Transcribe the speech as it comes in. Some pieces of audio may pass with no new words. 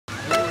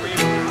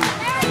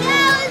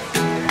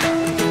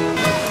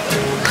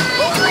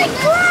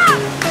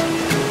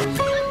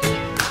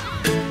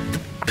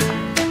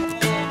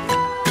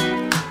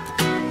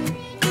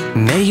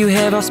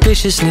have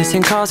auspiciousness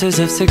and causes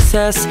of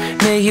success.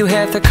 May you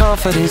have the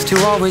confidence to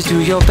always do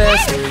your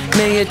best.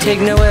 May you take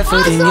no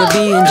effort in your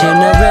being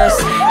generous,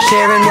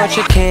 sharing what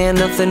you can,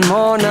 nothing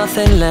more,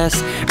 nothing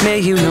less. May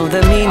you know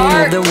the meaning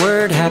of the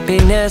word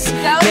happiness.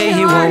 May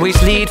you always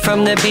lead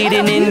from the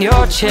beating in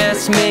your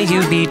chest. May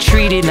you be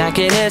treated like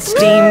an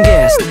esteemed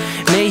guest.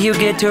 May you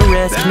get to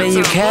rest, may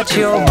you catch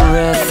your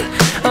breath.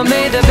 Or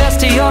may the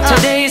best of your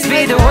todays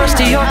be the worst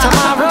of your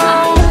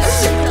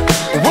tomorrows.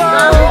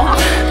 Whoa.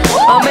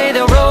 Or may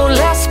the road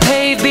less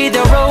paved be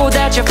the road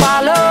that you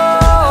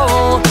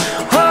follow.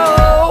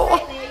 Whoa.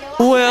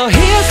 Well,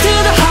 here's to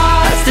the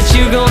hearts that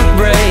you're gonna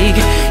break.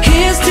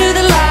 Here's to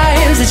the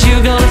lives that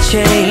you're gonna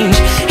change.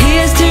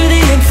 Here's to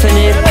the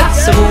infinite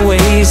possible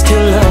ways to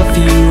love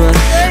you.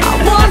 I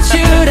want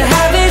you to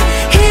have it.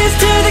 Here's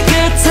to the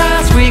good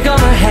times we're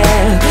gonna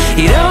have.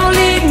 You don't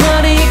need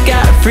money, you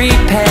got a free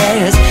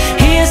pass.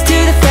 Here's to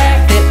the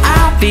fact that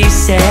I'll be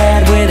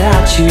sad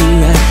without you.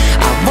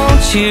 I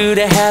want you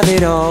to have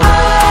it all. I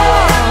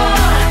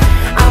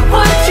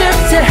want you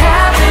to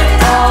have it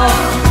all.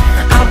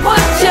 I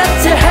want you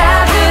to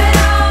have it.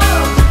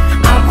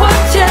 I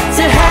want you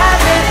to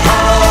have it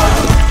all.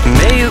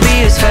 May you be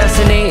as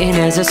fascinating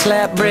as a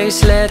slap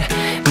bracelet.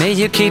 May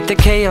you keep the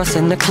chaos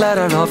and the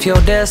clutter off your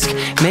desk.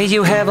 May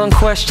you have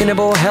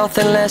unquestionable health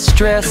and less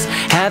stress.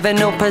 Having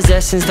no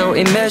possessions though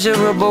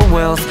immeasurable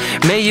wealth.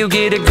 May you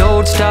get a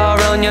gold star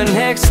on your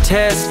next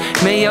test.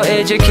 May your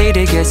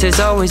educated guesses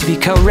always be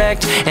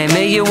correct. And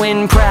may you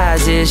win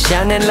prizes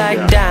shining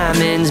like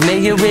diamonds. May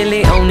you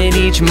really own it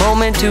each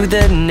moment to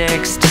the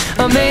next.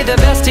 Or may the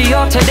best of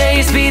your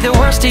todays be the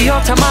worst of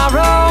your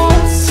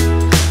tomorrows.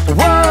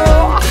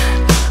 Whoa.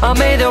 Or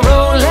may the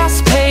road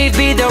less paved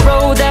be the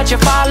road that you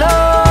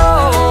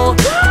follow.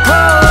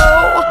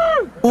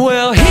 Whoa.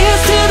 Well,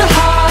 here's to the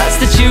hearts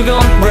that you're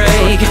gonna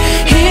break.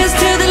 Here's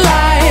to the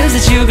lives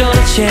that you're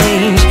gonna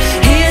change.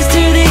 Here's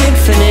to the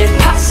infinite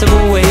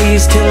possible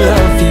ways to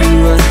love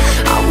you.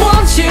 I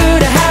want you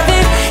to have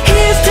it.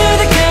 Here's to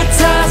the good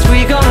times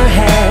we're gonna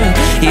have.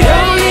 You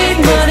don't need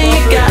money,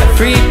 you got a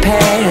free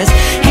pass.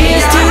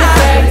 Here's to the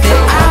fact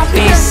that I'll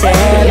be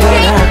sad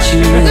without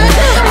you.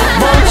 I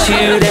want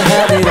you to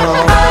have it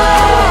all.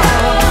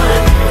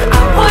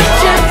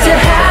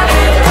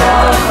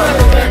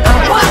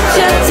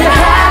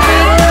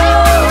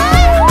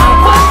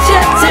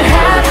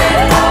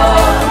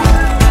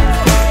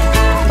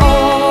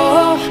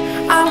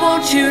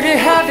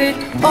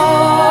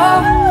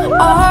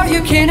 All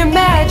you can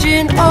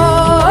imagine,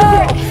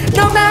 oh,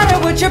 no matter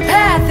what your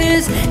path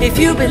is, if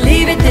you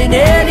believe it, then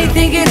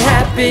anything can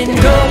happen.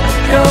 Go,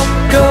 go,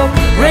 go,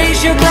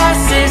 raise your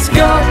glasses,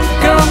 go,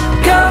 go,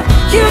 go,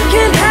 you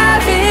can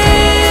have it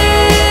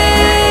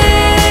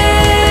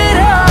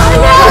all.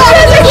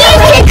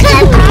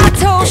 I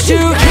told you,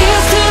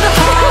 here's to the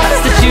hearts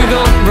that you're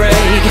gonna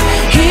break.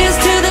 Here's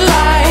to the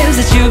lives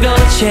that you're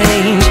gonna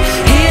change.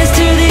 Here's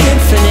to the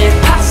infinite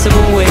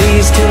possible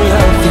ways to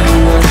love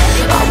you.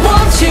 I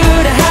want you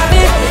to have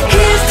it.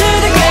 Here's to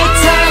the great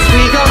times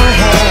we gonna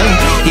have.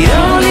 You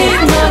don't need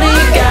money,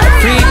 you got a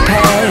free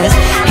pass.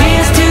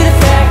 Here's to the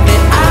fact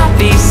that I'll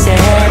be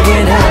sad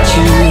without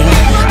you.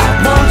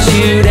 I want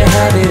you to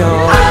have it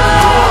all.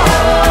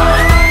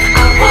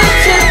 I want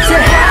you to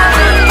have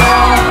it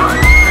all.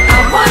 I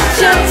want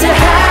you to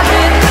have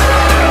it.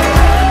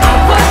 I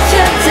want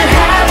you to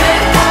have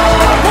it all.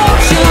 I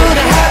want you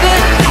to have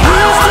it.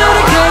 Here's to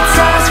the good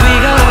times we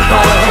gonna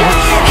have.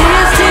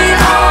 Here's to you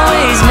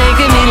always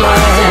making me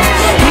laugh.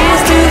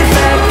 Here's to the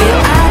fact that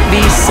I'd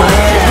be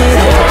sad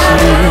without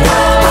you.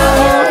 I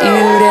want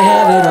you to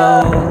have it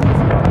all.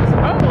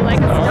 Oh,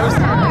 like a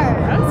star.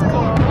 That's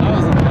cool.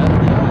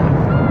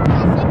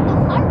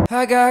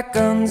 I got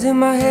guns in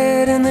my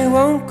head and they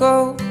won't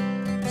go.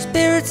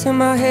 Spirits in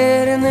my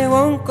head and they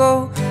won't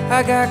go.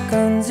 I got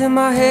guns in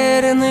my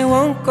head and they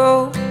won't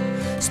go.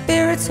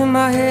 Spirits in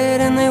my head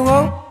and they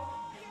won't